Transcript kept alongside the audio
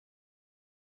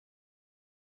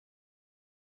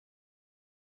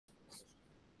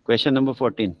Question number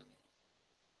 14.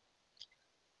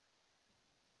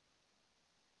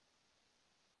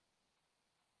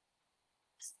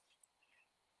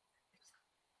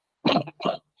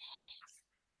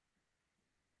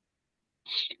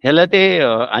 ह्याला ते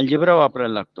algebra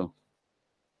वापरायला लागतो.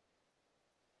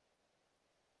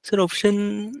 सर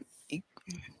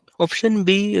ऑप्शन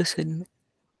बी असेल.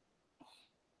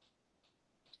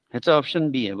 ह्याचा ऑप्शन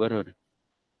बी आहे, बरोबर.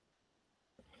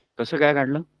 कसं काय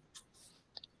काढलं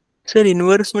सर?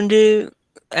 इनव्हर्स म्हणजे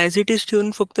ऍज इट इज ठेवून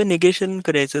फक्त निगेशन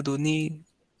करायचं दोन्ही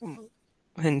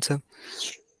ह्यांचं.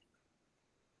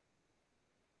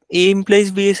 ए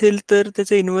इम्प्लाइज बी असेल तर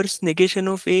त्याचं inverse negation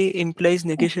of A implies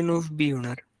negation of बी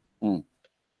होणार.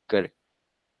 करेक्ट.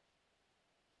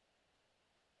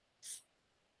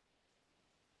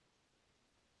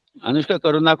 अनुष्का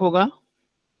करून दाखवू का?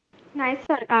 नाही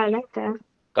सर, कळलं.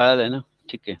 कळालंय ना?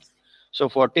 ठीक आहे. सो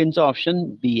 14चा ऑप्शन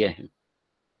बी आहे.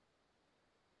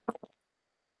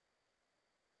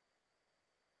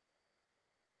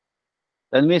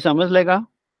 तन्वी, समजलंय का?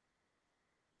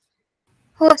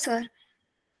 हो सर.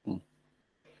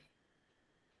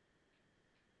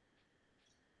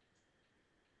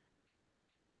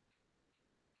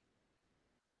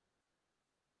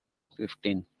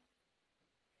 15.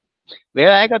 वेळ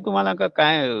आहे का तुम्हाला? का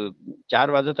काय 4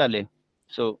 वाजत आले?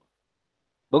 सो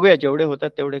बघूया, जेवढे होतात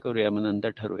तेवढे करूया, मग नंतर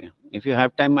ठरवूया. If you have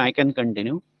time I can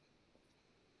continue.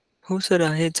 हो सर,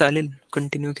 आहे, चालेल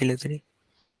कंटिन्यू केलं तरी.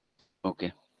 ओके.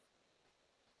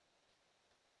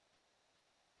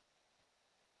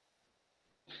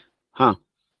 हाँ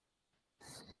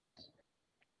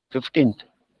 15th.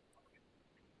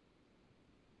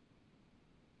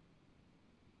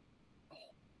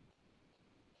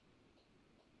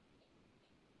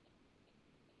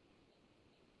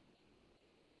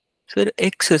 सर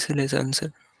एक्स असेल याचा आन्सर.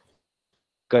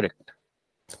 करेक्ट.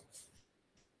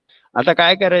 आता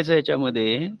काय करायचं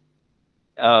याच्यामध्ये,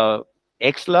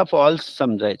 एक्सला फॉल्स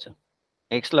समजायचं.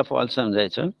 एक्सला फॉल्स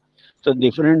समजायचं. सो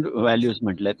डिफरंट व्हॅल्यूज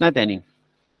म्हटल्यात ना त्यांनी.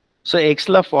 सो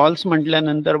एक्सला फॉल्स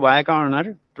म्हटल्यानंतर वाय काय होणार?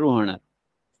 ट्रू होणार.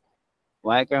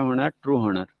 वाय काय होणार? ट्रू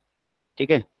होणार.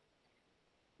 ठीक आहे,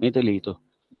 मी ते लिहितो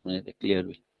म्हणजे ते क्लिअर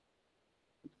होईल.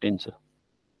 15चं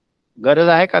गरज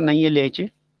आहे का नाहीये लिहायची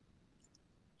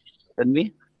तन्वी?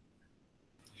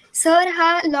 सर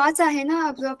हा लॉच आहे ना,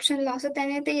 अब्झॉर्प्शन लॉ, सो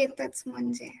त्याने ते येतच.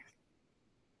 म्हणजे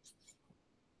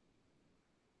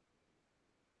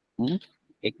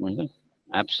एक minute.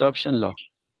 Absorption law.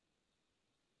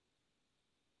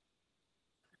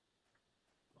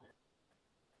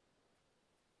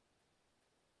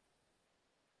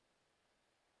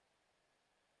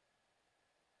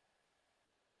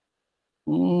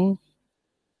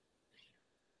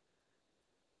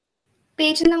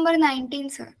 Page number 19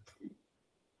 sir.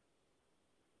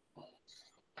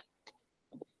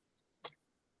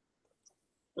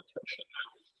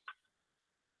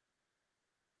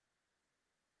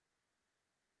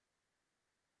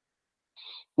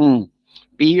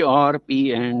 P or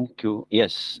P and Q.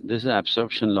 Yes, this is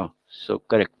absorption law. So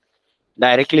correct.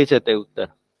 डायरेक्टलीच येते उत्तर.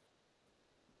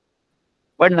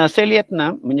 पण नसेल येत ना,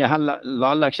 म्हणजे हा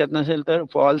लॉ लक्षात नसेल तर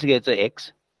फॉल्स घ्यायचं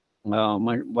एक्स,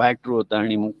 वाय ट्रू होतं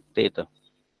आणि मग ते येतं.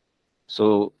 सो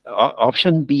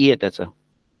ऑप्शन बी आहे त्याचं.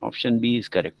 Option B is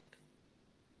correct.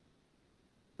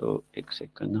 तो एक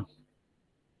सेकंड ना.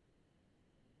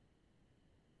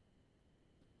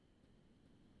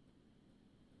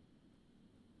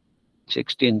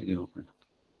 सिक्स्टीन घेऊ आपण.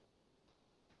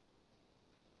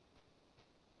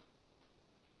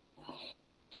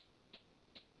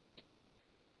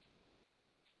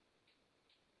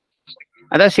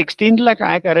 आता 16ला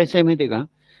काय करायचंय माहिती का?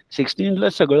 16ला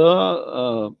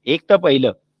सगळं एक तर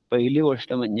पहिली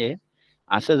गोष्ट म्हणजे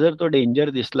असं जर तो डेंजर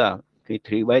दिसला की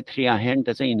 3/3 आहे आणि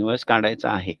त्याचा इन्व्हर्स काढायचा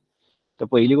आहे, तर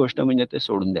पहिली गोष्ट म्हणजे ते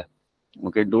सोडून द्या.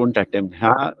 Okay, don't attempt.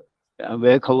 हा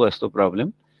वेळ खाऊ असतो प्रॉब्लेम,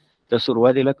 तर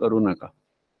सुरुवातीला करू नका.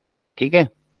 ठीक आहे,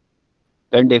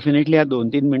 कारण डेफिनेटली हा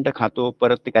 2-3 मिनिटं खातो,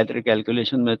 परत ते काहीतरी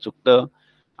कॅल्क्युलेशन मध्ये चुकतं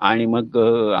आणि मग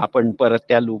आपण परत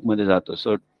त्या लूपमध्ये जातो.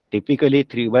 सो टिपिकली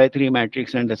 3/3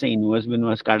 मॅट्रिक्स आणि त्याचा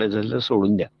इन्व्हर्स काढायचं असेल तर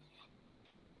सोडून द्या.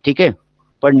 ठीक आहे,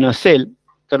 पण नसेल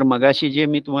तर मगाशी जे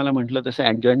मी तुम्हाला म्हटलं तसं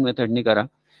ऍडजॉइंट मेथडनी करा.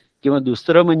 किंवा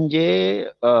दुसरं म्हणजे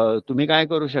तुम्ही काय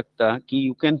करू शकता की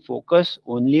you can focus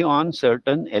only on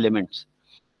certain elements.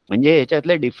 म्हणजे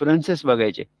याच्यातले डिफरन्सेस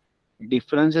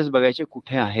बघायचे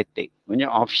कुठे आहेत ते, म्हणजे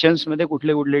ऑप्शन्स मध्ये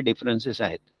कुठले कुठले डिफरन्सेस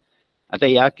आहेत. आता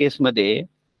या केसमध्ये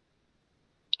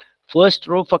फर्स्ट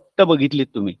रो फक्त बघितलीत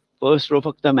तुम्ही, फर्स्ट रो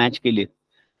फक्त मॅच केलीत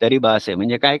तरी बास आहे.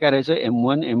 म्हणजे काय करायचं,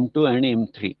 M1, M2 आणि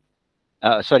M3,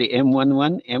 सॉरी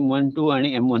M11, M12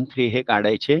 आणि M13 हे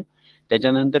काढायचे.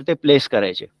 त्याच्यानंतर ते प्लेस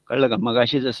करायचे. कळलं का?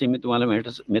 मगाशी जशी मी तुम्हाला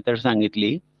मेथड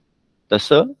सांगितली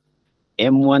तसं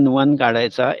M11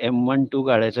 काढायचा, M12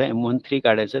 काढायचा, M13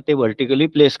 काढायचं, ते व्हर्टिकली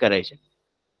प्लेस करायचे.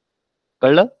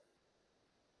 कळलं?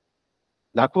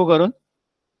 दाखवू करून?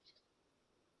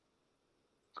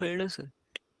 कळलं सर.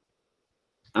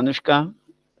 अनुष्का,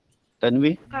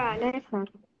 तन्वी, कळालंय सर.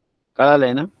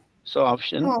 कळालंय ना? सो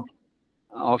ऑप्शन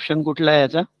हो. कुठला आहे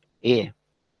याचा? ए.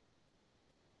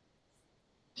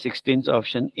 16चा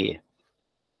ऑप्शन ए.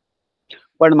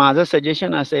 पण माझं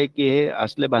सजेशन असं आहे की हे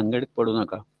असले भानगडीत पडू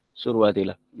नका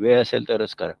सुरुवातीला. वेळ असेल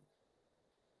तरच करा.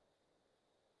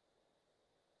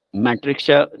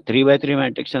 मॅट्रिक्सच्या 3x3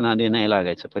 मॅट्रिक्सच्या नादी नाही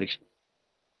लागायचं परीक्षा.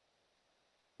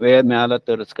 वेळ मिळाला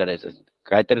तरच करायचं.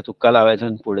 काहीतरी तुक्का लावायचं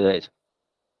आणि पुढे जायचं.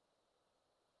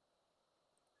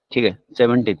 ठीक आहे.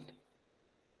 17.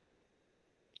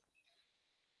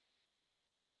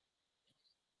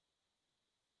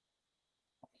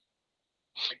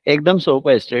 एकदम सोपं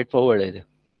आहे, स्ट्रेट फॉरवर्ड आहे ते.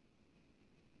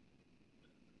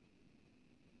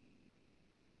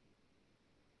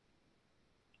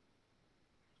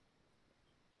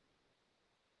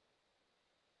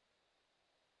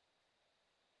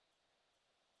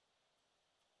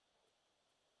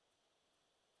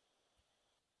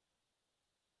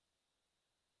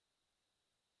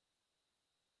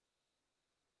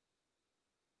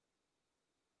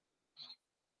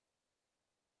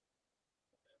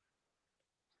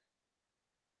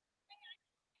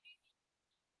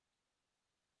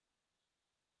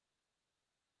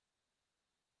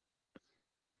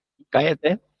 काय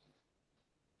येते?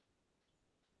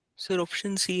 सर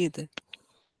ऑप्शन सी येते.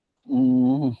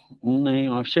 नाही,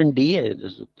 ऑप्शन डी आहे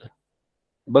त्याचं उत्तर.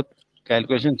 बघ,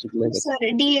 कॅल्क्युलेशन चुकलं. सर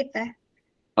डी येत आहे.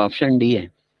 ऑप्शन डी आहे.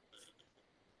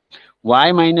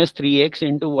 y minus 3x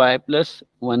into y plus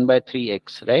 1 by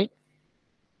 3x, right?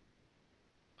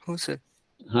 हो सर.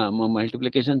 हा, मग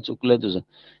मल्टिप्लिकेशन चुकलं तुझं.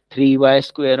 3y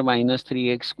square minus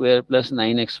 3x square plus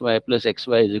 9xy plus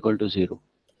xy is equal to 0.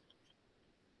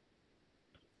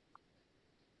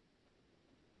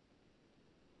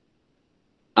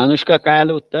 Anushka, काय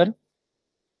आलं उत्तर?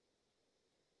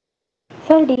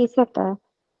 सर डीच होतं.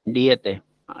 डी येते.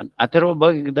 अथर्व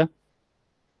बघ एकदा.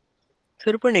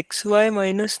 सर पण XY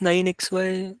मायनस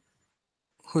 9XY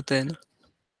होत आहे ना?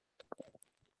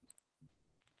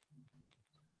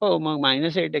 हो, मग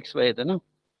 -8xy येतं ना.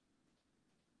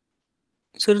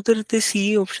 सर तर ते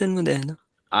सी ऑप्शन मध्ये आहे ना.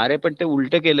 अरे पण ते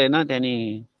उलट केलंय ना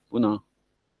त्यांनी पुन्हा.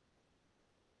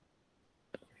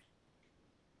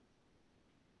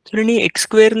 सर आणि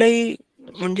x² लाही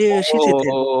म्हणजे अशीच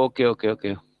येते. Okay okay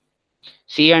okay.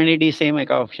 सी आणि डी सेम आहे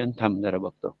का ऑप्शन? थांब जरा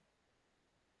बघतो.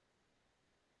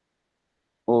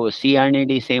 हो, सी आणि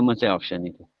डी सेमच आहे ऑप्शन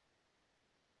इथे.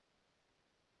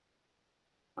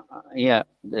 या,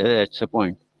 दॅट्स अ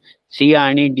पॉइंट. सी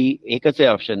आणि डी एकच आहे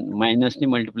ऑप्शन. मायनसने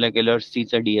मल्टिप्लाय केल्यावर सी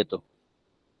चा डी येतो.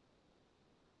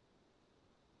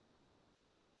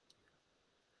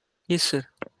 Yes sir.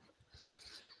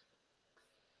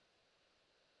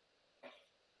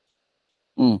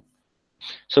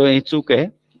 सो हे चूक आहे.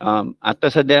 आता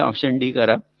सध्या ऑप्शन डी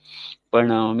करा,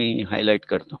 पण मी हायलाइट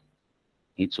करतो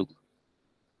ही चूक.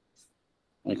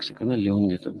 एक सेकंद लिहून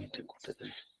घेतो मी ते कुठेतरी.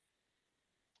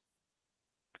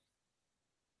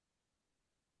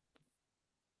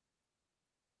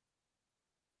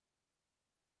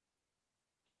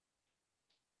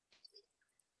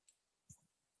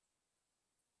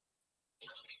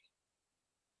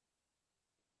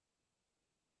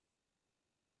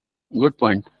 गुड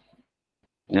पॉइंट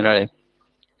निराळे.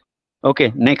 Okay,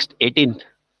 next 18th.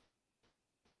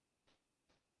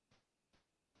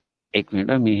 एक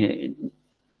मिनिट, मी हे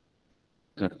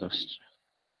करतो.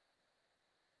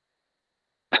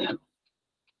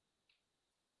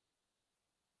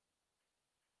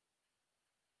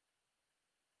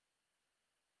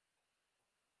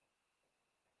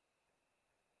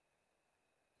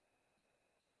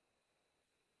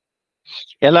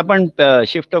 याला पण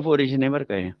शिफ्ट ऑफ ओरिजिन आहे बरं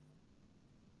काय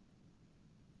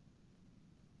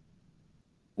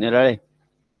निराळे.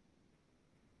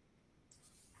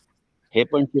 हे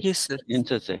पण येस सर.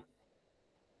 यांचंच आहे.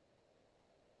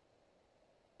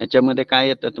 याच्यामध्ये काय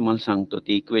येतं तुम्हाला सांगतो.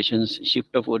 ती इक्वेशन्स,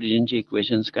 शिफ्ट ऑफ ओरिजिनची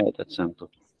इक्वेशन्स काय येतात सांगतो.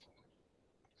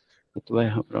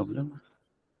 हा प्रॉब्लेम.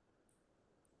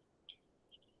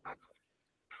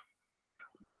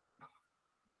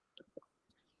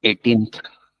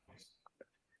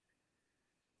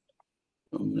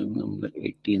 प्रॉब्लेम नंबर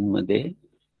 18 मध्ये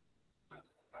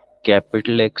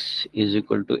capital x is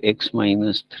equal to x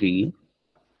minus 3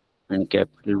 आणि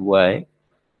capital Y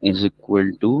is equal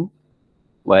to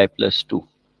Y +2.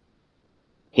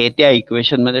 हे त्या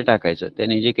इक्वेशन मध्ये टाकायचं.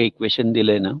 त्याने जे काही इक्वेशन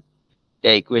दिलंय ना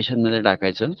त्या इक्वेशन मध्ये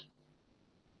टाकायचं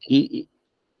की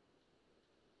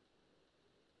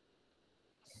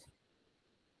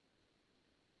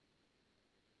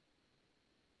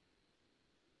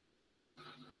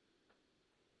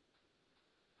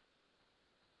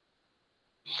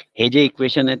हे जे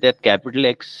इक्वेशन आहे त्यात कॅपिटल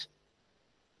एक्स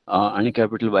आणि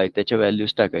कॅपिटल वाय त्याच्या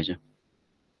व्हॅल्यूज टाकायच्या.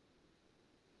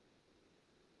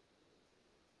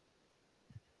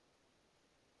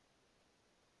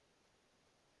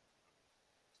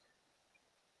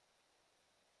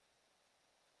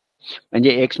 म्हणजे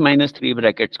एक्स मायनस 3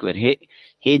 ब्रॅकेट स्क्वेअर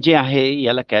हे जे आहे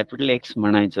याला कॅपिटल एक्स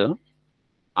म्हणायचं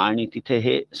आणि तिथे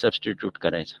हे सबस्टिट्यूट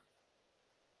करायचं.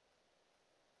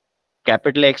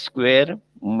 Capital x square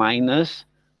minus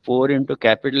 4 into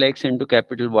capital x into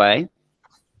capital Y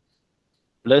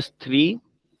plus 3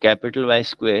 capital Y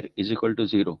square is equal to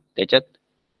 0. त्याच्यात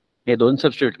हे दोन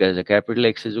सबस्टिट्यूट करायचं. Capital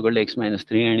x is equal to x minus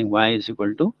 3 आणि Y is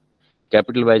equal to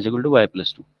capital Y is equal to Y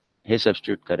plus 2 हे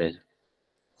substitute करायचं.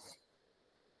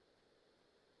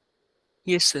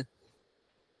 Yes sir.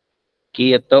 की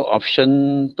येतो option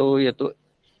तो येतो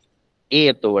ए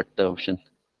येतो वाटतं ऑप्शन.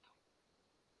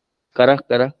 करा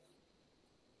करा.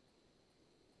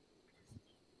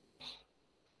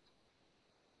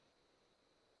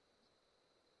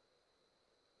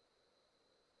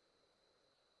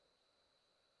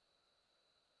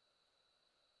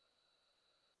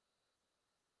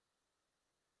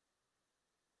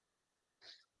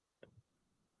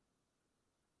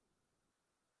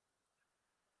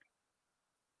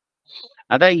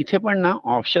 आता इथे पण ना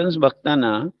ऑप्शन्स बघताना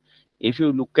if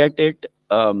you look at it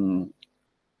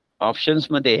options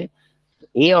मध्ये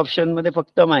ए ऑप्शन मध्ये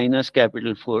फक्त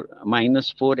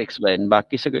 -4x y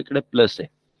बाकी सगळीकडे प्लस आहे.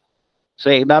 सो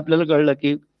एकदा आपल्याला कळलं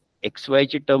की एक्स वाय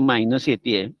ची टर्म मायनस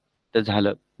येते तर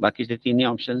झालं, बाकीचे तिन्ही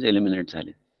ऑप्शन्स एलिमिनेट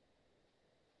झाले.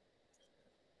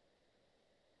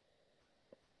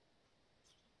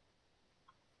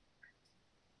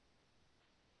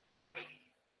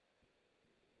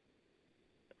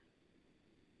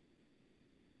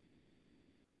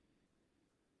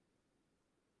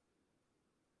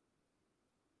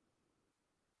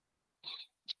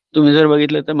 तुम्ही जर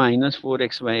बघितलं तर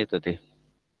 -4xy येतं ते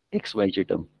एक्स वाय ची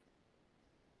टर्म.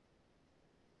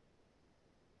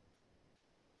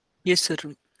 Yes sir.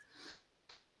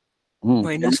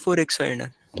 -4xy येणार.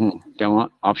 तेव्हा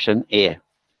ऑप्शन ए आहे.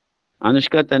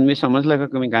 अनुष्का, तन्वी समजलं का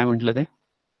तुम्ही काय म्हटलं ते?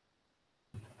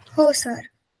 हो sir.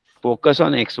 Focus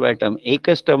on x Y term.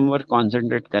 एकच टर्मवर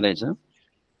कॉन्सन्ट्रेट करायचं,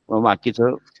 मग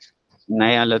बाकीचं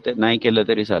नाही आलं तर नाही केलं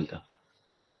तरी चालतं.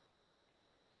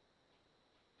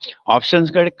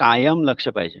 ऑप्शन्सकडे कायम लक्ष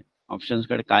पाहिजे.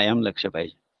 ऑप्शन्सकडे कायम लक्ष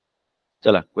पाहिजे.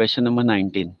 चला क्वेश्चन नंबर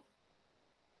 19.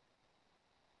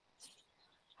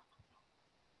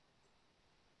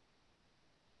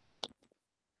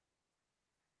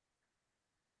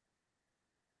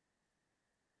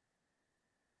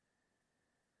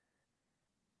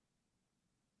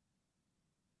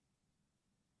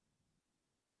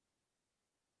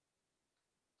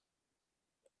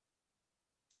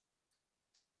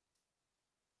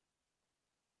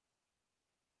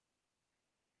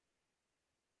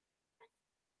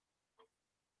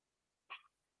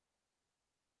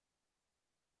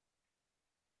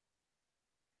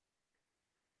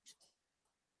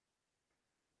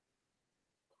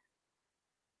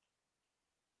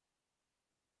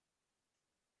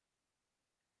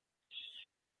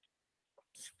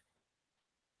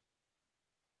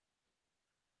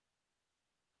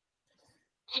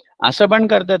 असं पण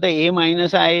करतात ए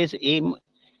minus I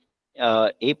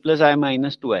A plus I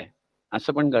minus 2 आहे,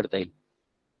 असं पण करता येईल.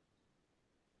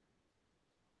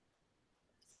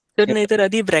 तर नाही तर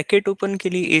आधी ब्रॅकेट ओपन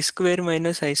केली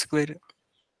a² - i².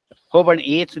 हो, पण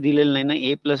एच दिलेलं नाही ना,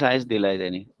 ए प्लस आयच दिलाय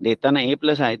त्याने. देताना ए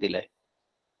प्लस आय दिलाय.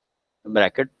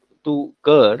 ब्रॅकेट तू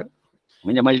कर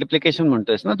म्हणजे मल्टिप्लिकेशन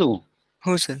म्हणतोयस ना तू.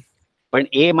 हो सर. पण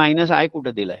ए मायनस आय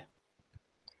कुठं दिलाय?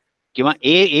 किंवा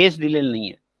एच दिलेलं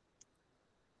नाहीये.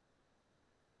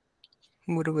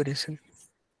 बरोबर आहे सर.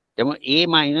 त्यामुळे ए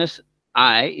minus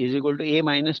I is equal to A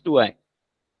minus 2 I.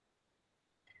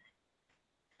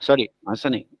 Sorry,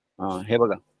 असं नाही. हे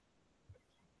बघा,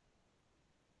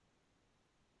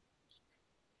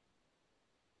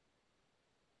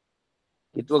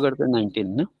 कितवं करतोय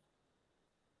 19 ना.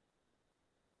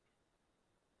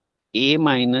 ए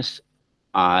minus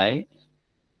I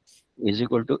is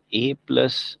equal to A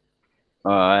plus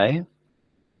I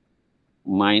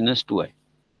minus 2 I.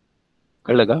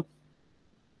 कळलं का?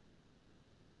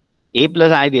 ए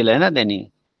प्लस आय दिलाय ना त्यांनी.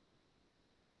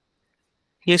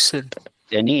 Yes sir.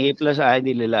 त्यांनी ए प्लस आय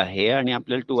दिलेला आहे आणि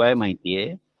आपल्याला 2 आय माहिती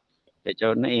आहे.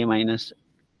 त्याच्यावरनं ए मायनस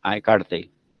आय काढता येईल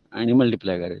आणि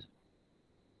मल्टिप्लाय करायचं.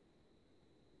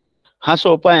 हा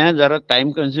सोपा आहे, जरा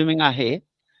टाइम कन्झ्युमिंग आहे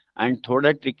आणि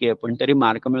थोडा ट्रिकी आहे, पण तरी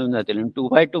मार्क मिळून जातील. आणि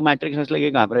 2x2 मॅट्रिक्स असलं की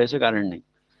घाबरायचं कारण नाही.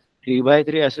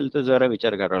 3x3 असेल तर जरा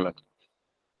विचार करावा लागतो.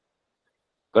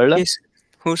 कळलं? येस.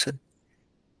 हो सर.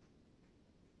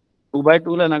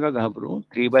 2x2 ला नका घाबरू,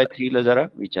 3x3 ला जरा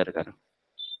विचार करा.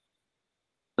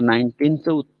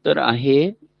 19चं उत्तर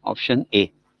आहे ऑप्शन ए.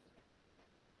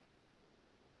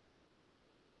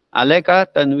 आलंय का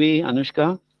तन्वी, अनुष्का?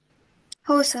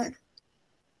 हो सर.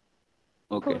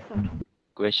 ओके, हो सर.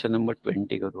 क्वेश्चन नंबर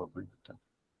 20 करू आपण आता.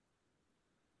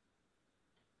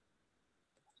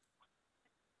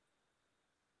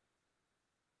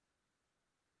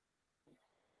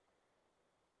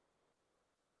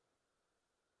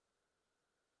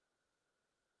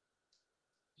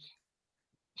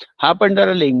 हा पण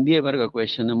जरा लेंदी आहे बरं का.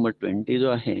 क्वेश्चन नंबर 20 जो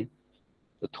आहे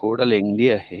तो थोडा लेंदी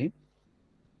आहे.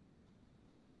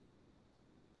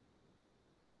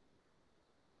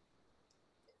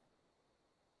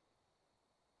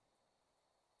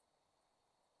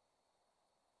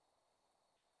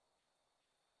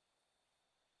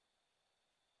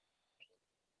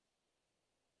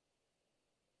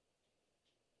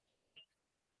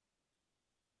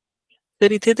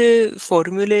 तर इथे ते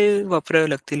फॉर्म्युले वापरावे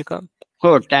लागतील का? हो,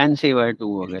 tan CY2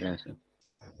 वगैरे असं.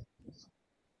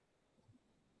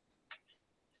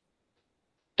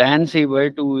 tan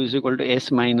CY2 is equal to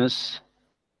S minus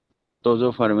तो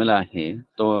जो फॉर्म्युला आहे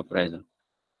तो वापरायचा.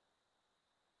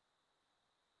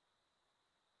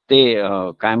 ते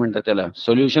काय म्हणतात त्याला,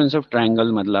 सोल्युशन्स ऑफ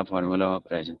ट्रायंगल मधला फॉर्म्युला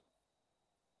वापरायचा.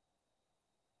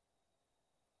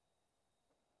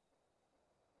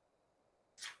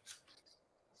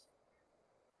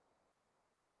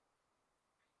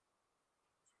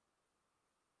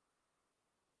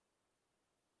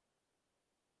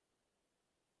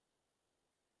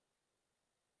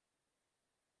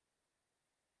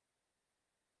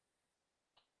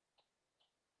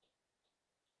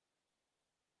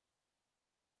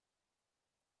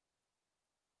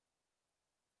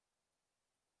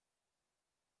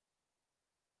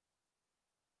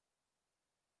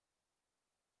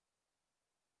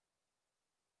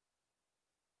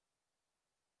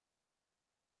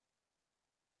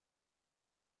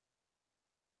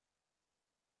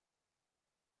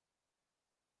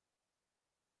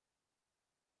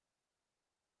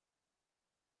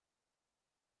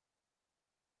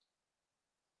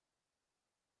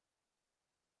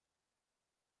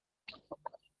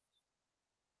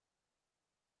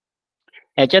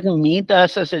 ह्याच्यात मी तर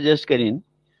असं सजेस्ट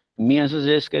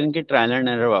करीन की ट्रायल अँड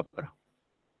एरर वापरा.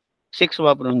 6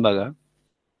 वापरून बघा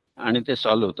आणि ते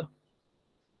सॉल्व्ह होतं.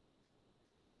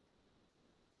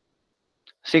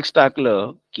 6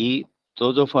 टाकलं की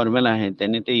तो जो फॉर्म्युला आहे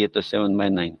त्याने ते येतं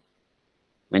 7/9.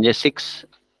 म्हणजे 6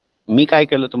 मी काय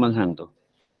केलं तुम्हाला सांगतो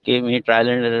की मी ट्रायल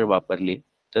अँड एरर वापरली.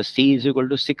 तर C इज इक्वल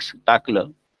टू 6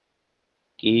 टाकलं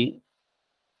की,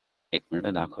 एक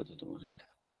मिनिट दाखवतो तुम्हाला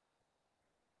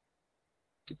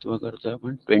कितवं करतोय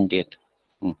आपण, 20th.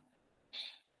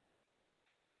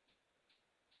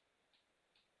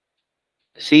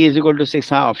 C is equal to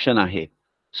 6 हा ऑप्शन आहे.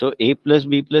 So A plus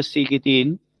B plus C किती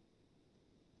येईल,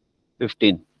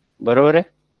 15. बरोबर आहे?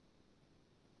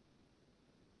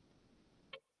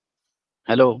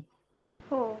 हॅलो.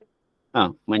 हो. हा,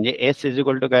 म्हणजे S इज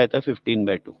इक्वल टू काय येतं,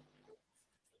 15/2.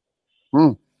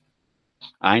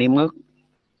 आणि मग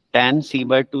tan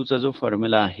C/2 चा जो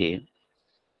फॉर्म्युला आहे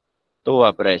तो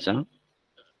वापरायचा.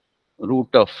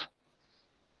 Route of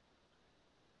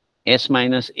S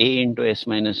minus A into S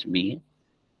minus B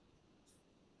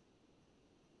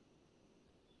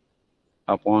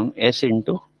upon S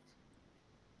into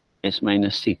S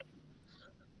minus C.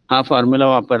 हा फॉर्म्युला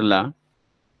वापरला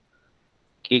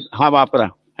की हा वापरा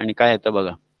आणि काय येतं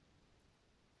बघा.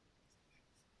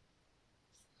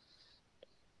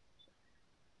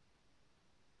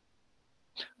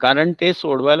 कारण ते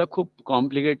सोडवायला खूप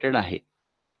कॉम्प्लिकेटेड आहे.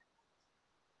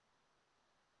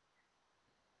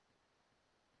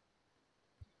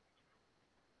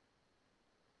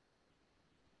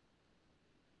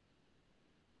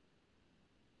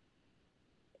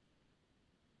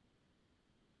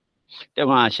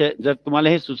 तेव्हा असे जर तुम्हाला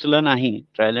हे सुचलं नाही,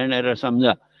 ट्रायल अँड एरर,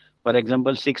 समजा फॉर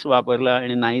एक्झाम्पल 6 वापरला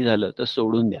आणि नाही झालं तर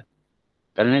सोडून द्या,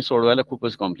 कारण हे सोडवायला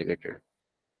खूपच कॉम्प्लिकेटेड.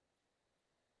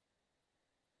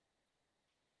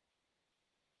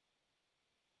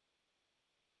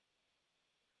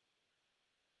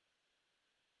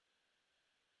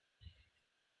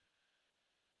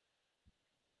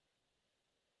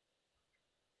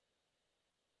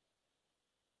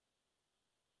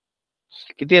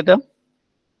 किती येतं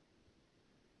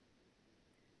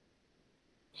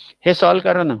हे सॉल्व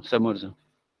करा ना समोरचं.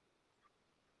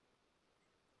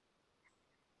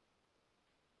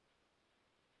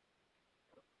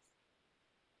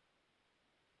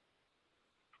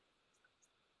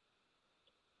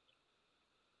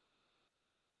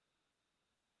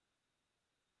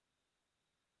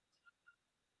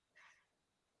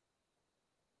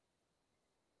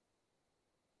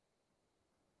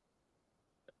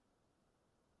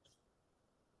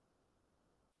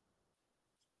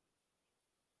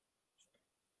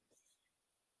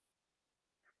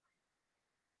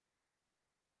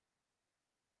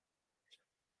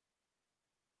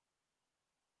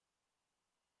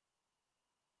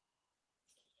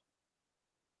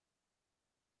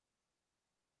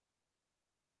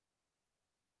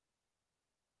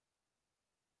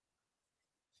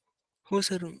 हो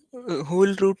सर,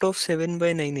 होल रूट ऑफ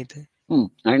 7/9 येते.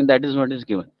 आणि that is what is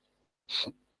given.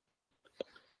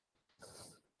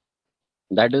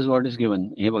 That is what is given.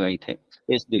 हे बघा इथे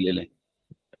तेच दिलेलं आहे.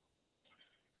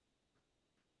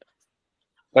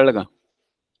 कळलं का?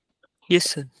 Yes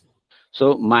sir.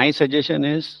 So my suggestion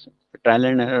is trial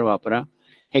and error वापरा.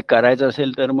 हे करायचं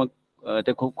असेल तर मग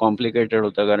ते खूप कॉम्प्लिकेटेड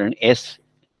होतं, कारण एस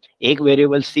एक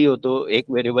व्हेरिएबल सी होतो, एक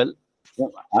व्हेरिएबल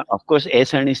ऑफकोर्स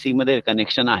एस आणि सी मध्ये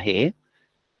कनेक्शन आहे.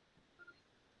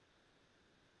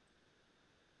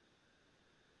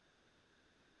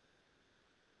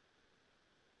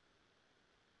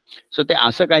 सो ते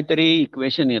असं काहीतरी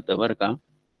इक्वेशन येतं बरं का.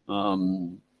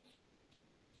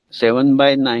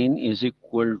 7/9 is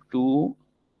equal to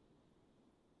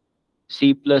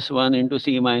C+1 into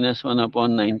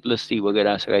C-1/9 + C वगैरे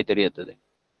असं काहीतरी येतं ते.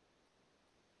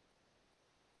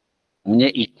 म्हणजे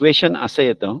इक्वेशन असं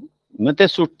येतं, मग ते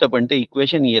सुटतं, पण ते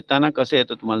इक्वेशन येताना कसं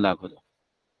येतं तुम्हाला दाखवतो.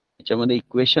 त्याच्यामध्ये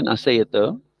इक्वेशन असं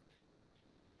येतं,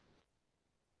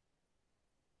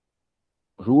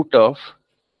 route of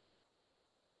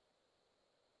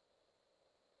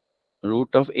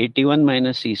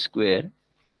 81 - C²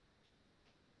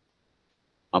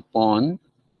 upon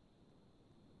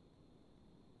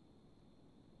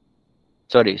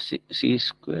sorry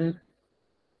C².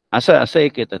 असं असं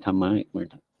एक येतं. थांबा एक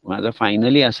मिनिट, माझं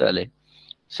फायनली असं आलंय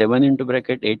 7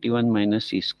 × 81 -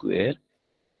 C²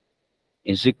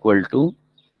 is equal to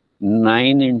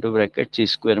 9 ×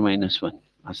 C² - 1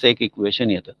 असं एक इक्वेशन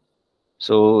येतं.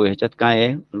 सो ह्याच्यात काय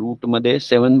आहे, रूट मध्ये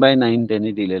 7/9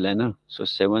 त्यांनी दिलेलं आहे ना. So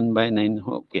 7/9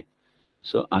 okay.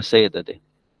 सो असं येतं ते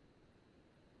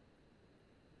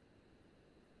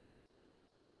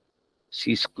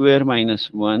C²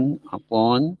 - 1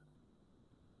 upon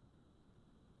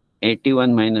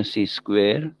 81 -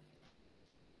 C²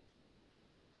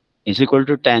 is equal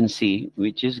to tan C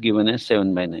which is given age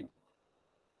 7/9.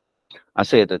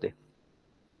 असं येतं ते.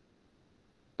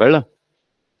 कळलं?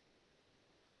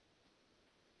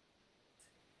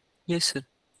 Yes sir.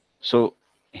 सो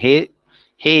हे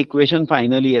हे इक्वेशन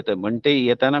फायनली येतं, पण ते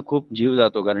येताना खूप जीव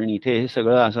जातो, कारण इथे हे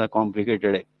सगळं असं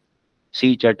कॉम्प्लिकेटेड आहे.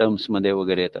 सीच्या टर्म्स मध्ये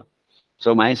वगैरे येतं.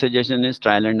 So my suggestion is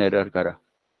trial and error करा.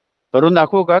 करून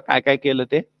दाखवू का काय काय केलं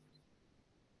ते?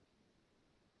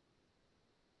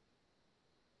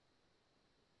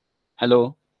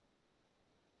 हॅलो.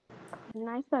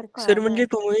 नाही सर, सर म्हणजे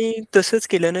कळालं. तुम्ही तसंच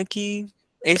केलं ना की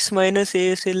S - A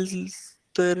असेल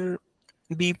तर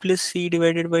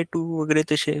B+C/2 वगैरे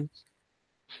तसे.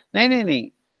 नाही नाही नाही,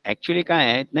 ऍक्च्युली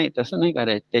काय आहे, नाही तसं नाही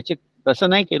करायचं. त्याचे तसं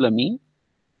नाही केलं मी.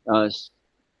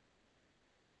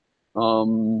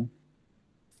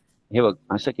 हे बघ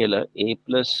असं केलं,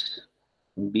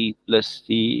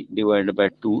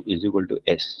 A+B+C/2 is equal to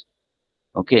S.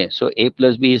 Okay, so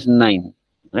A+B is 9,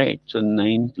 right. So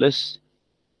 9 +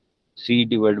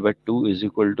 C/2 is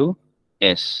equal to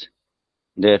S.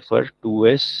 Therefore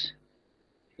 2S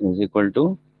is equal to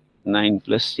 9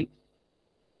 + C.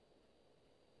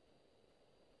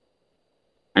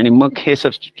 आणि मग हे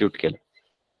सबस्टिट्यूट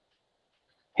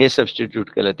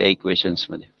केलं, त्या इक्वेशन्स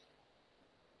मध्ये.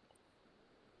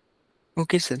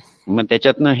 Okay sir. मग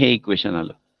त्याच्यातनं हे इक्वेशन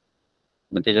आलं,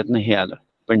 मग त्याच्यातनं हे आलं.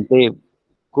 पण ते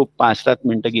खूप 5-7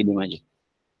 मिनिटं गेली माझी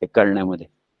ते करण्यामध्ये,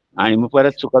 आणि मग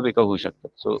परत चुकाबिका होऊ शकतात.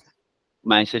 So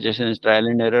my suggestion is trial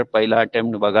and error. पहिला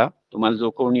अटेम्प्ट बघा, तुम्हाला जो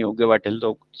कोणी योग्य वाटेल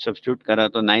तो सबस्टिट्यूट करा.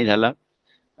 तो नाही झाला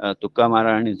तुक्का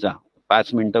मारा आणि जा.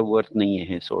 5 मिनिटं वर्थ नाहीये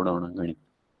हे सोडवणं गणित.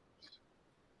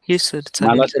 येस सर, मला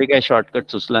चालेल तरी सर. काही शॉर्टकट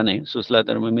सुचला नाही, सुचला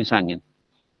तर मग मी सांगेन.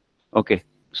 ओके,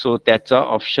 सो त्याचा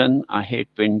ऑप्शन आहे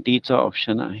 20चा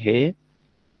ऑप्शन आहे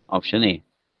ऑप्शन ए,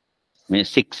 म्हणजे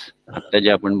 6 आता जे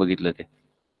आपण बघितलं ते.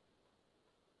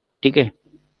 ठीक आहे,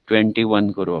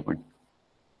 21 करू आपण.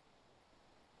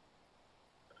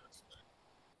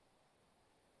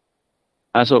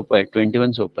 हा सोपा आहे,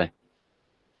 21 सोपा आहे.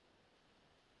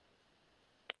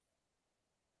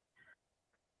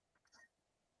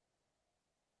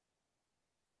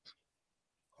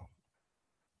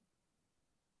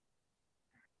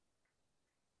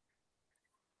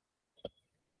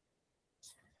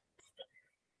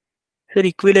 सर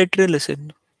इक्विलॅटरल असेल.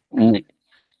 नाही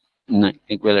नाही,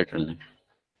 इक्विलॅटरल नाही.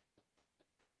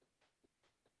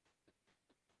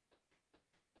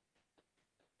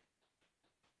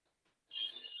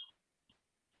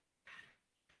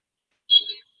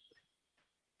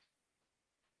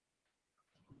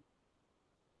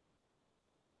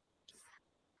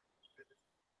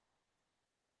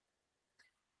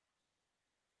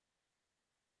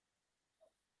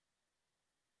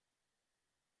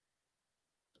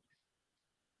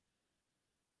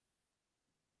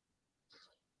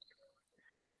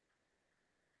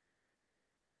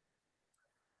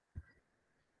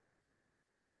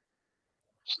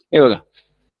 हे बघा,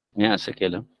 मी असं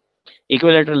केलं,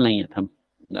 इक्विलॅटरल नाहीये, थांब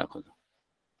दाखवतो.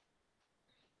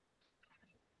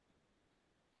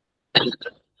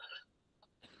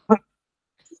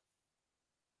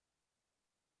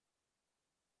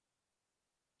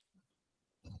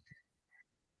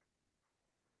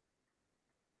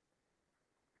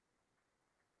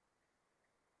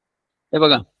 हे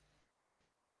बघा,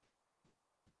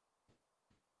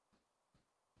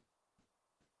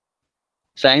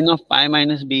 sign of pi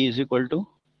minus B is equal to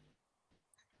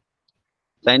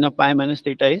sign of pi minus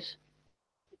theta is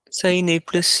sine A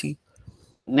plus C.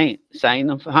 नाही, साइन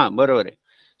ऑफ, हा बरोबर आहे.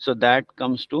 So that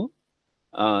comes to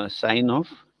sign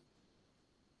of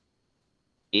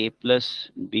A plus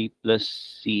B plus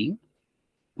C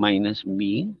minus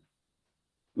B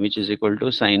which is equal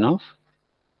to sign of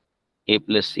A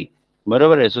plus C.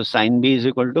 बरोबर आहे. So sine B is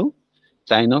equal to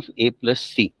sign of A plus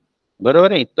C.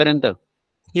 बरोबर आहे इथपर्यंत.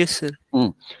 Yes sir.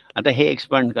 आता हे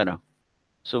expand करा.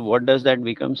 So what does that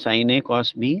become? Sign A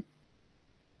cos B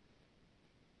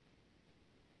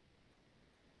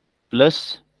plus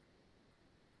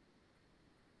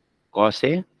cos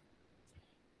A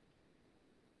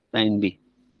sine B.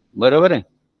 बरोबर आहे.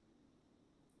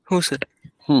 हो सर.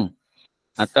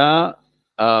 आता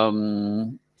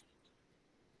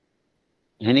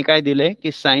ह्याने काय दिलंय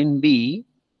की साइन बी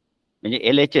म्हणजे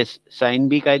LHS साइन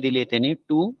बी काय दिली त्याने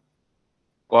 2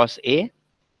 cos A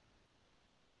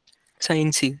sign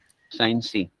C. Sign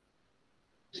C.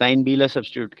 Sine B ला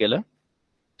सबस्टिट्यूट केलं,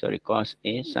 sorry cos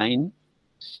A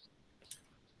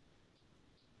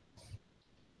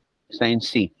sign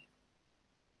C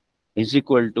is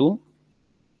equal to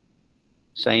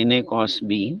sign A cos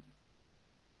B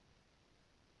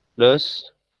plus,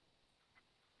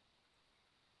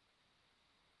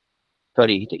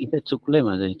 sorry इथे चुकलंय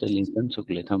माझं, इथे लिहिताना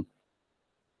चुकले, थांब.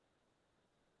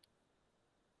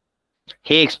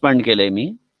 हे एक्सपांड केलंय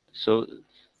मी. सो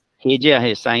हे जे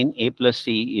आहे sign A plus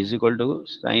C is equal to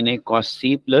sign A cos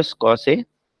C plus cos A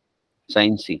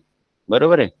sign C.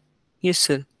 बरोबर आहे. Yes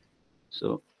sir.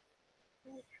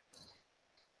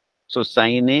 So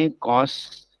sine A cos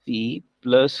C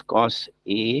plus cos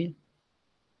A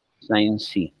sign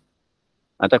C.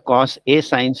 आता कॉस ए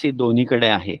साइन सी दोन्हीकडे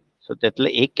आहे, so त्यातलं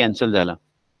एक cancel झाला.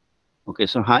 Okay,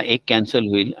 so हा एक कॅन्सल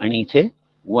होईल आणि इथे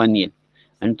 1 येईल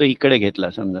आणि तो इकडे घेतला,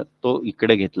 समजा तो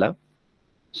इकडे घेतला.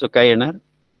 सो काय येणार?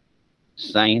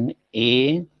 Sign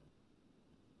A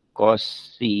cos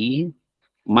C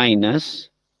minus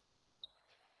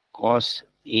cos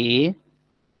A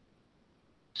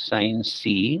sign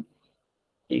C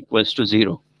equals to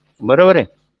 0. बरोबर आहे.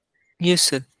 Yes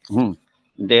sir.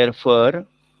 Therefore,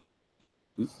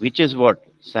 which is what?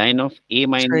 Sin of A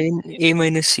minus sign A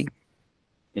minus C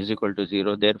is equal to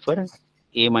 0. Therefore,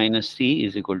 A minus C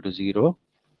is equal to 0.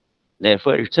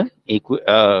 Therefore, it's a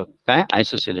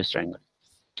isosceles triangle.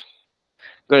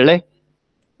 कळलंय?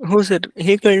 हो sir,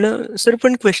 हे कळलं sir.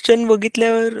 पण question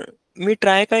बघितल्यावर मी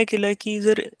try काय केलं की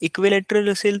जर equilateral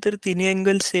असेल तर तिन्ही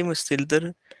अँगल सेम असतील, तर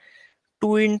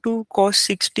 2 इंटू कॉस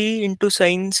 60 इंटू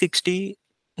साइन 60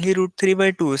 हे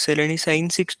 √3/2 असेल आणि साइन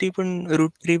 60 पण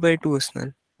 √3/2 असणार.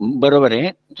 बरोबर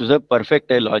आहे, तुझं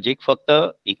परफेक्ट आहे लॉजिक. फक्त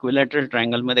इक्विलॅटरल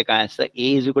ट्रायंगल मध्ये काय असतं?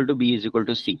 A is equal to be is equal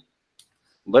to C.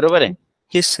 बरोबर आहे.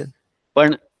 Yes sir.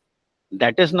 पण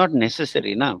that is not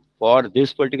necessary ना. For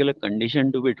this particular condition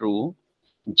to be true,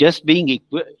 just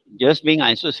being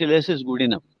isosceles is good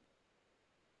enough.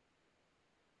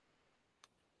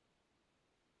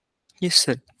 Yes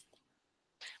sir.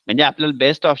 म्हणजे आपल्याला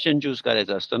best option choose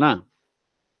करायचा असतो ना.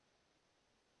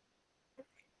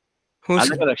 हो आलं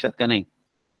सर. का लक्षात का नाही?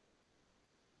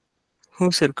 हो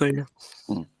सर, कळलं.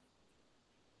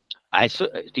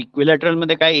 इक्विलॅटरल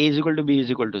मध्ये काय A is equal to be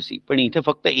is equal to C, पण इथे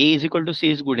फक्त A is equal to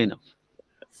C is good enough.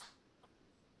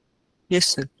 Yes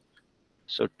sir.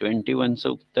 So 21चं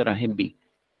उत्तर आहे बी.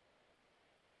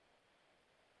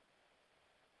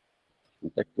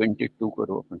 आता 22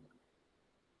 करू आपण.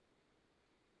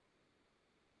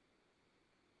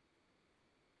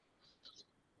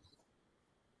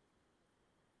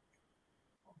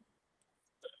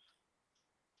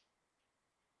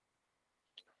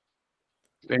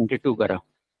 करा.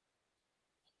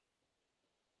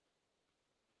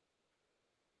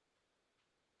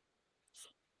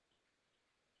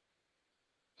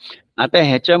 आता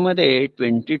ह्याच्यामध्ये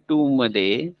 22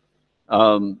 मध्ये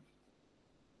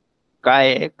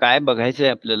काय बघायचंय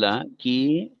आपल्याला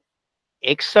की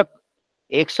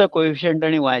एक्सचा कोएफिशियंट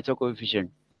आणि वायचा कोएफिशियंट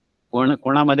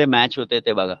कोणामध्ये मॅच होते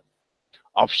ते बघा.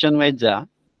 ऑप्शन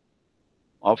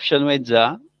वाईज जा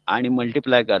आणि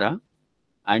मल्टिप्लाय करा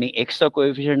आणि एक्सचा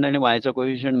कोएफिशियंट आणि वायचा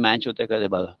कोएफिशियंट मॅच होते का ते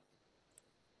बघा.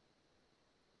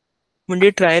 म्हणजे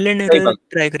ट्रायल अँड एरर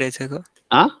ट्राय करायचं का?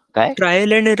 काय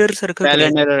ट्रायल अँड एरर सारखं ट्रायल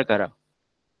अँड करायचं. एरर करा.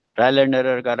 ट्रायल अँड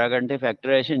एरर करा, कारण ते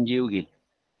फॅक्टरायझेशन जीव घेईल.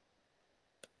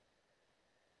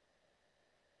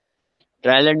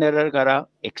 ट्रायल अँड एरर करा.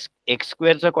 एक्स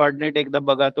स्क्वेअरचा कॉर्डिनेट एकदा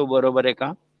बघा तो बरोबर आहे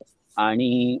का,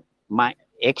 आणि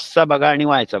एक्सचा बघा आणि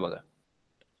वायचा बघा.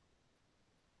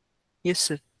 Yes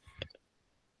sir.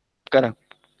 करा.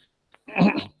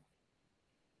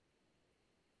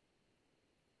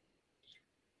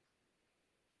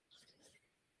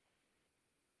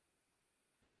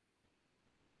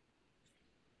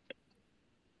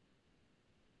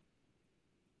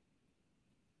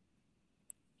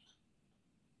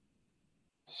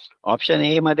 ऑप्शन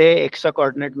ए मध्ये एक्सचा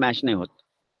कॉर्डिनेट मॅच नाही होत.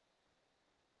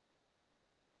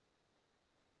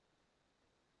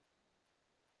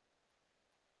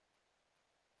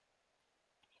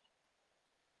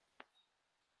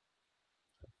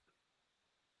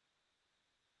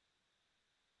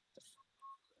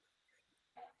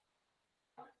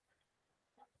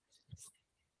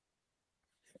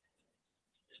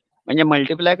 म्हणजे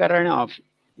मल्टिप्लाय करा आणि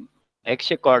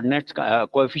एक्सचे कॉर्डिनेट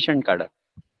कोएफिशियंट काढा.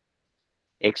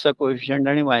 एक्सचा कोएफिशियंट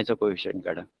आणि वायचा कोएफिशियंट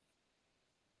काढा.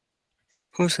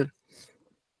 हो सर.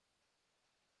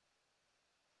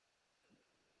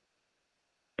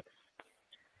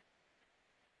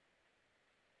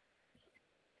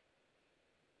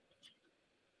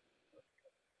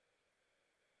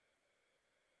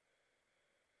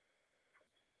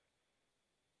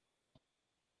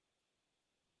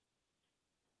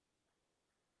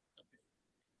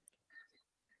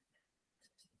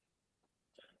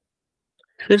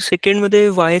 सर सेकंड मध्ये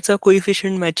वायचा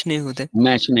कोइफिशियंट मॅच नाही होत आहे.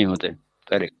 मॅच नाही होते.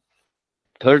 करेक्ट.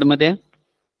 थर्ड मध्ये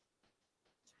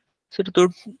सर तो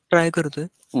ट्राय करतोय.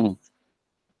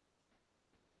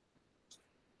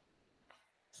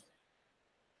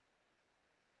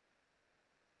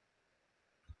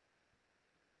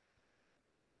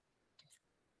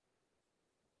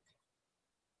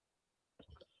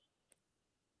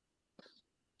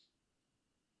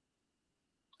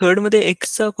 थर्ड मध्ये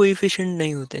एक्सचा कोइफिशियंट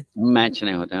नाही होते. मॅच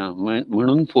नाही होत.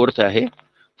 म्हणून फोर्थ आहे.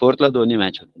 फोर्थला दोन्ही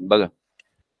मॅच होते. बघा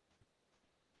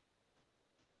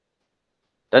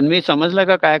तन्वी, समजलं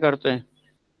का काय करतोय?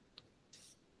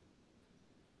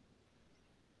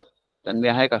 तन्वी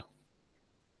आहे का?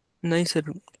 नाही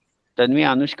सर. तन्वी,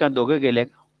 अनुष्का दोघे गेले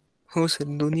का? हो सर,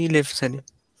 दोन्ही लेफ्ट झाले.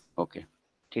 ओके,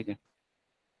 ठीक आहे.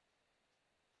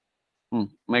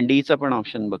 मग डीचा पण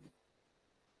ऑप्शन बघ.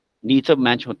 डीचं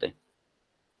मॅच होते.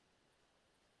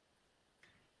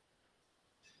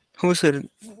 हो सर,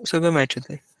 सगळं मॅच होत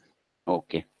आहे.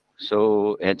 ओके, सो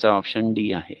ह्याचा ऑप्शन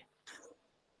डी आहे.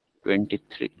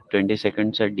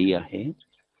 22nd डी आहे.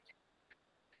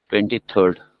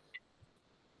 23rd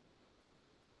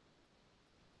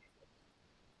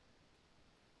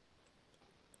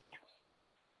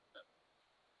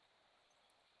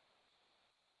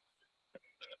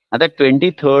आता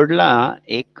 23rd ला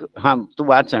एक तू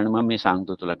वाच आणि मग मी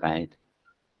सांगतो तुला काय आहे.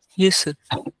 Yes sir.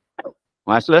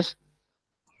 वाचलंस?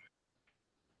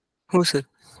 हो सर.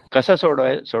 कसं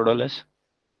सोडवलंस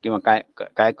किंवा काय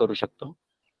काय करू शकतो?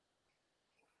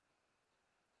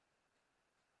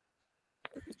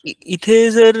 इथे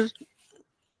जर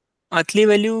आतली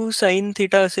व्हॅल्यू साइन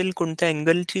थिटा असेल कोणत्या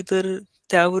अँगलची, तर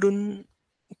त्यावरून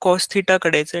कॉस थिटा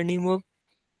काढायचं आणि मग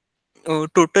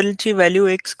टोटलची व्हॅल्यू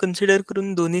एक्स कन्सिडर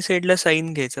करून दोन्ही साइडला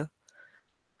साइन घ्यायचा.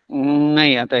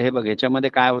 नाही, आता हे बघ, याच्यामध्ये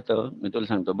काय होतं मी तुला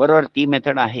सांगतो. बरोबर, ती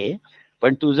मेथड आहे,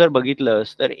 पण तू जर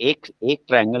बघितलंस तर एक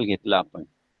ट्रायंगल घेतला आपण,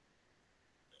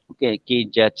 ओके, की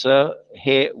ज्याचं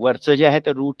हे वरचं जे आहे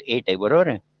ते √8 आहे. बरोबर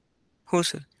आहे? हो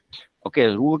सर. ओके,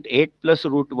 √8 +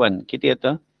 √1 किती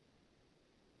येतं?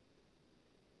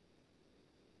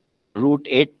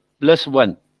 √8 +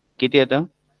 1 किती येतं?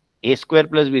 a²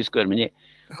 + b² म्हणजे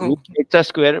 √8 चा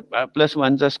स्क्वेअर +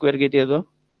 1 चा स्क्वेअर किती येतो?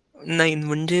 9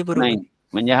 म्हणजे बरोबर. 9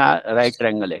 म्हणजे हा राईट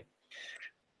ट्रायंगल आहे.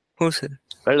 हो सर.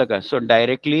 कळलं का? सो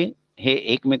डायरेक्टली हे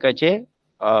एकमेकाचे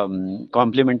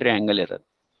कॉम्प्लिमेंटरी अँगल येतात.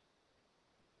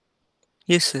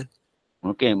 Yes sir.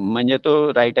 ओके, म्हणजे तो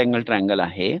राईट अँगल ट्रायंगल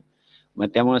आहे. मग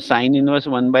त्यामुळे sine inverse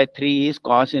 1/3 is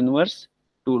cos inverse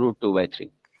 2√2/3.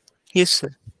 Yes sir.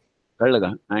 कळलं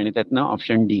का? आणि त्यातनं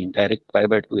ऑप्शन डी डायरेक्ट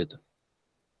 5/2 येतं.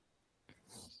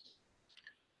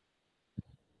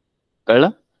 कळलं?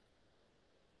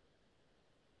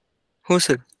 हो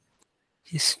सर.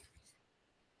 येस.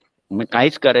 मग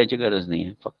काहीच करायची गरज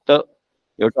नाहीये, फक्त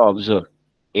एवढं ऑब्झर्व.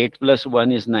 8 +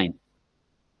 1 इज 9.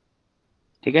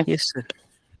 ठीक आहे? Yes sir.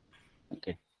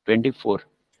 ओके. 24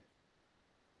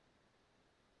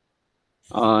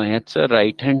 ह्याचं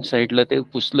राईट हँड साईडला ते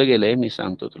पुसलं गेलंय. मी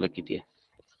सांगतो तुला किती आहे.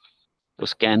 तो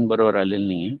स्कॅन बरोबर आलेला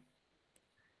नाहीये.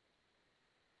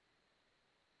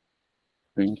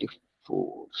 20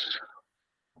 फोर्स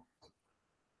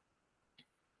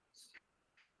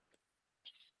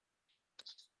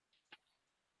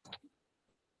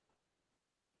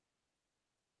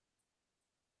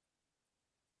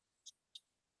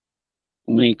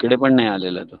मग इकडे पण नाही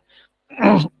आलेला तो.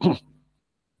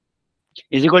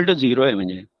 इज इक्वल टू 0 आहे.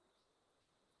 म्हणजे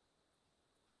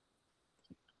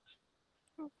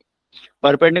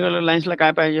परपेंडिक्युलर लाईन्सला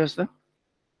काय पाहिजे असतं?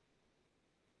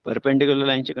 परपेंडिक्युलर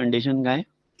लाईनची कंडिशन काय?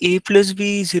 ए प्लस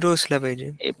बी 0 असला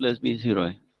पाहिजे. ए प्लस बी 0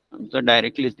 आहे. आमचं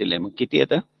डायरेक्टलीच दिलंय. मग किती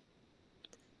येतं?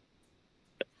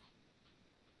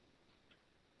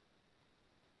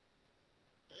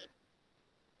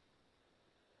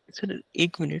 सर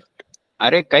एक मिनिट.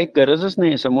 अरे काही गरजच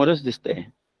नाही, समोरच दिसतंय.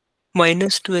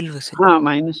 -12 असेल. हा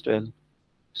 -12.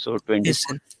 सो 24. Yes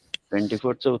sir.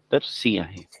 24चं उत्तर सी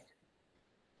आहे.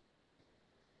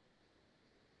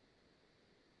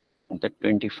 आता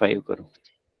 25 करू.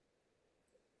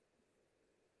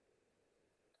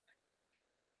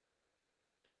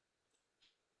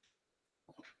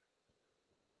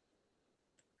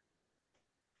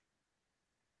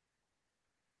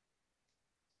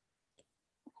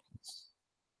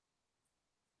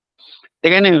 ते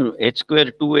काय नाही, h²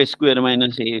 2a²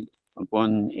 minus a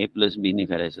upon a plus बी ने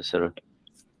करायचं सरळ.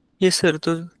 येस सर,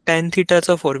 तो टॅन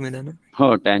थिटाचा फॉर्म्युला ना.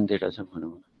 हो, टॅन थिटाचा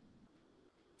फॉर्म्युला.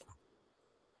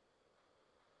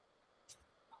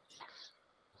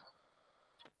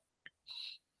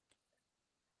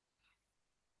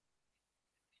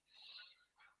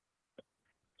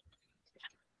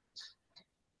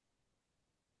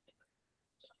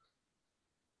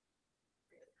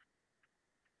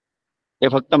 ते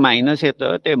फक्त मायनस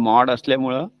येतं, ते मॉड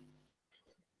असल्यामुळं.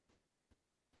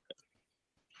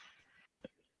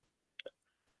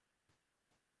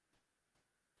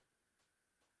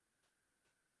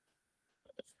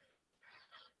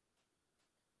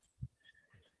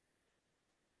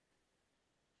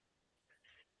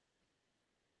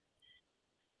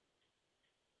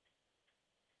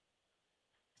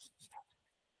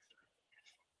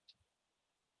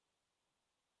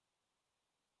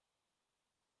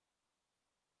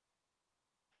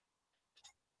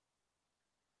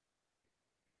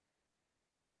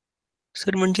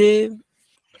 सर म्हणजे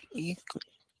एक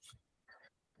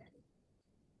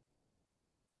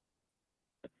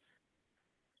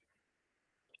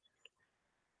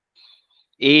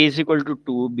a is equal to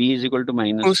 2, b is equal to हो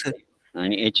 -2 सर.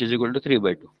 आणि h is equal to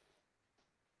 3/2.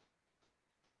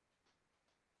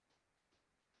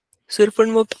 Sir पण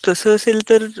मग तसं असेल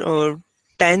तर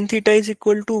tan theta is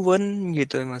equal to 1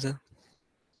 घेतोय माझा.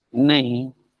 नाही.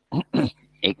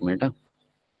 एक मिनिट.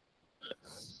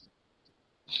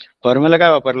 फॉर्म्युला काय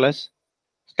वापरलास?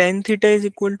 Tan theta is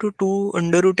equal to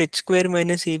 2√h²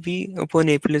 minus ab upon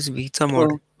a plus बी चा हो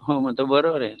मॉड. हो, मग तो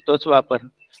बरोबर आहे, तोच वापर.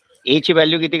 a ची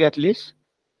व्हॅल्यू किती घातलीस?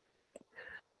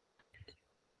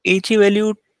 a ची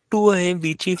व्हॅल्यू 2 आहे,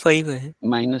 b ची 5 आहे.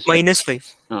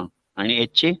 -5 हा, आणि h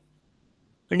ची?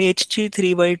 आणि h ची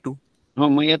 3/2. हो,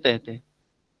 मग येत आहे ते.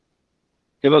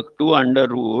 हे बघ,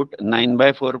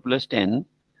 2√9/4 प्लस 10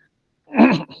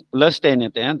 प्लस 10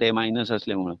 येते. हा, ते मायनस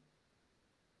असल्यामुळं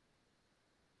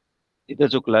तिथे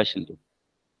चुकला असेल तू.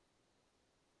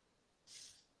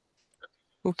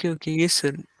 Okay okay, yes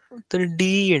sir. तर डी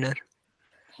येणार.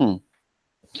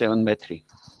 7/3.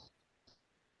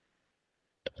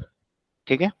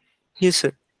 ठीक आहे. Yes sir.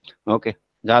 ओके,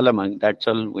 झालं मग. दॅट्स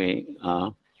ऑल वे.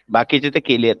 बाकीचे ते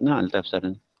केली आहेत ना अल्ताफ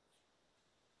सरांनी?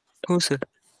 हो सर.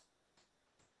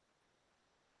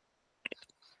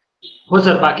 हो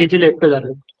सर, बाकीचे लेफ्ट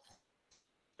झाले.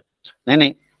 नाही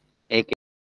नाही,